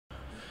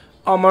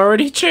I'm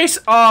already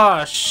chasing.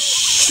 Aw,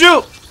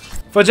 shoot!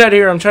 Fudge out of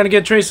here. I'm trying to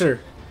get Tracer.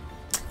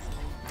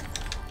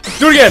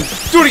 Do it again.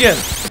 Do it again.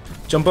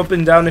 Jump up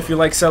and down if you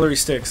like celery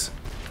sticks.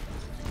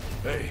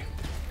 Hey.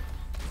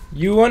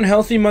 You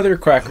unhealthy mother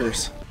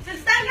crackers.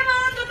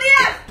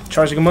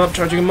 Charging him up,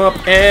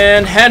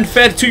 and hand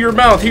fed to your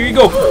mouth. Here you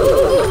go.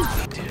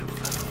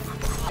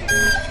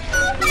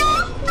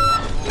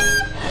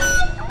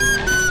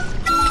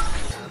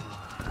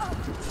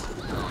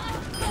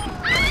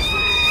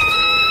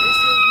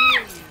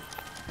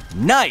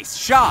 Nice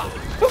shot.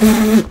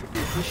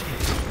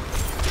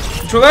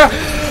 Control that.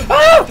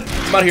 Ah!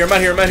 I'm out here.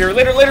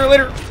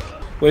 Later.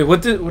 Wait,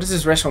 what is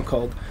this restaurant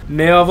called?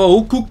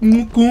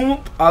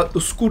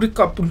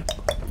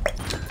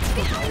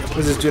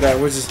 Where's this dude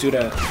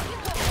at?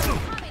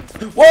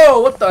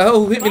 Whoa, what the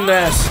hell? Who hit me in the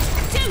ass?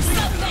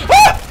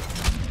 Ah!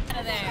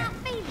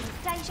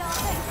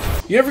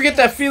 You ever get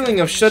that feeling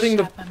of shutting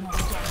the...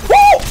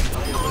 Whoa!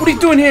 What are you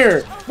doing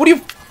here? What are you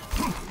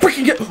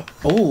freaking get...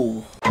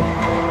 Oh.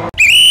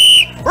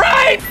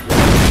 Right!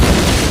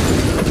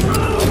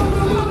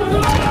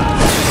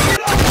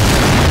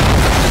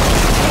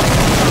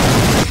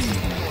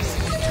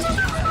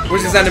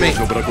 Where's this enemy?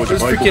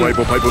 Where's freaking...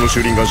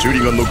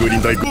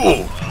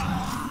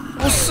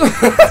 What's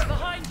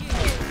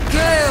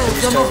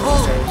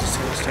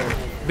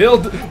up?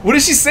 Build. What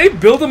did she say?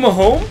 Build him a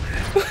home?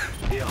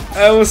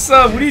 What's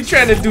up? What are you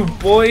trying to do,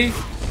 boy?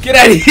 Get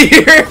out of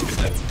here!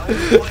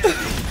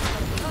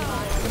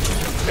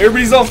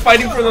 Everybody's all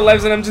fighting for their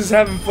lives, and I'm just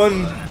having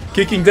fun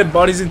kicking dead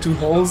bodies into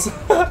holes.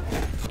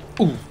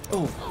 Ooh.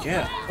 Oh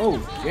yeah. Oh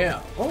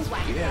yeah. Oh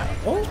yeah.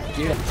 Oh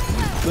yeah.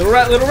 Little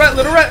rat.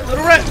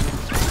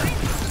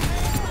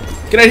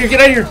 Get out of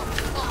here.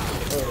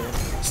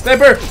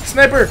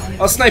 Sniper!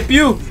 I'll snipe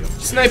you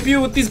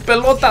with these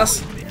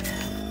pelotas.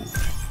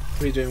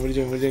 What are you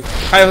doing?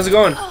 Hi, how's it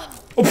going?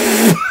 Oh.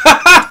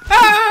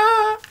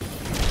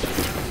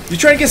 You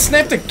trying to get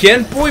sniped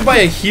again, boy, by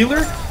a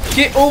healer?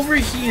 Get over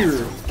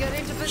here.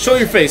 Show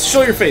your face,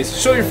 I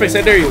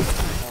dare you.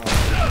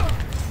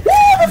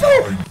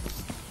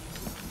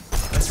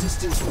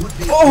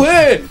 Oh,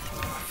 hey!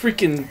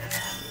 Freaking...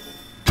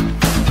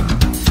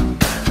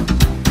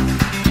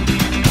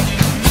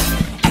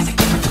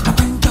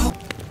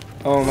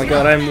 Oh my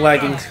god, I'm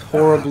lagging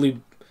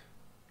horribly.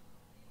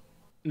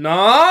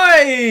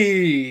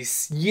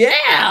 Nice!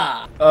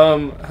 Yeah!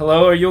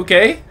 Hello, are you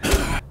okay?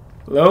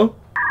 Hello?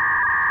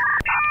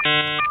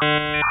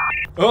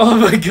 Oh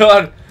my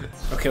god!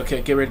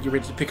 Okay, get ready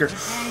to pick her.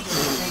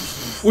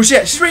 Where's she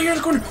at? She's right here in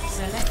the corner!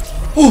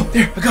 Oh,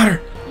 there, I got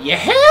her! Yeah,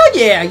 hell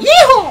yeah!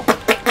 Yeehaw!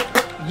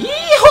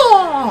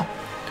 Yeehaw!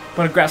 I'm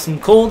gonna grab some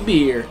cold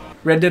beer.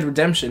 Red Dead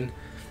Redemption.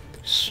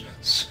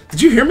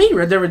 Did you hear me?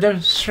 Red Dead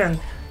Redemption.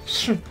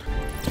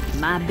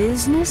 My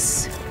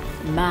business,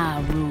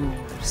 my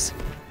rules.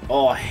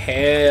 Oh,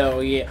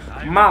 hell yeah.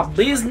 My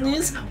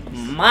business,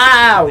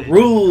 my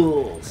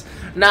rules.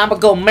 Now I'm gonna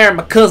go marry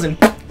my cousin.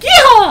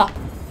 Yeah!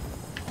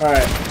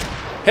 Alright.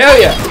 Hell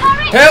yeah.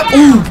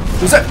 Ooh!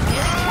 What's that?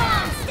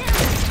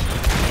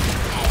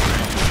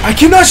 I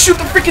cannot shoot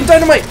the freaking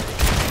dynamite!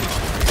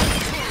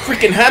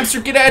 Freaking hamster,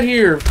 get out of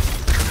here!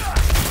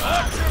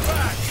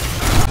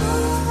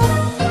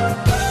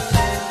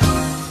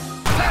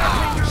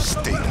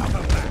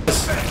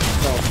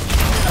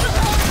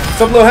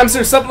 Sup, little hamster,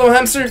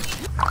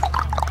 I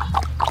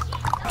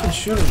can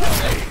shoot him.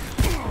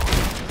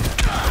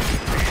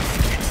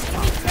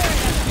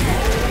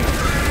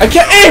 I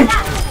can't aim!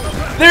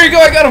 There you go,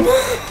 I got him!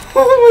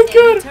 Oh my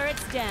god!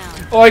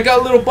 Oh, I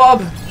got little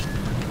Bob.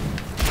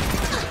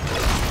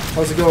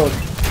 How's it going?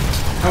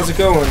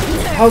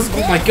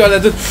 Oh my god,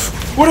 that did...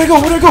 Where'd I go?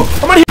 I'm out of here!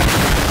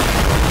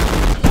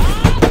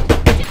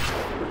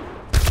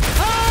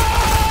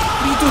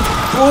 What are you doing,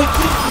 boy? What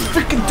are you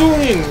freaking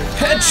doing?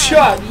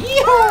 Headshot!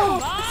 Yeehaw!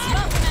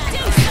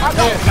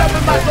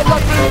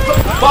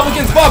 Bob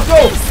against Bob, go!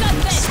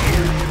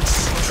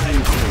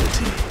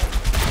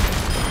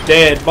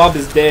 Dead. Bob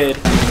is dead.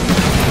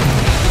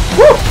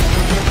 Woo!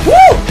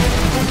 Woo!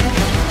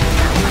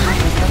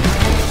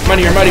 I'm out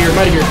of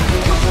here.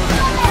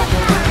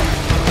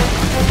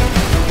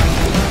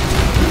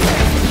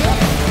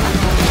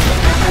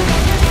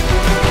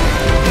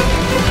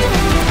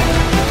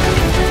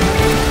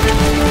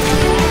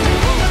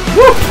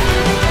 Woo!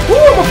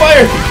 Woo! I'm on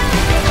fire!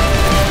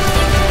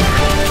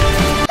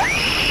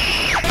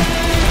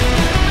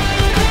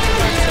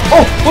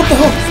 Oh, what the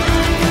hell?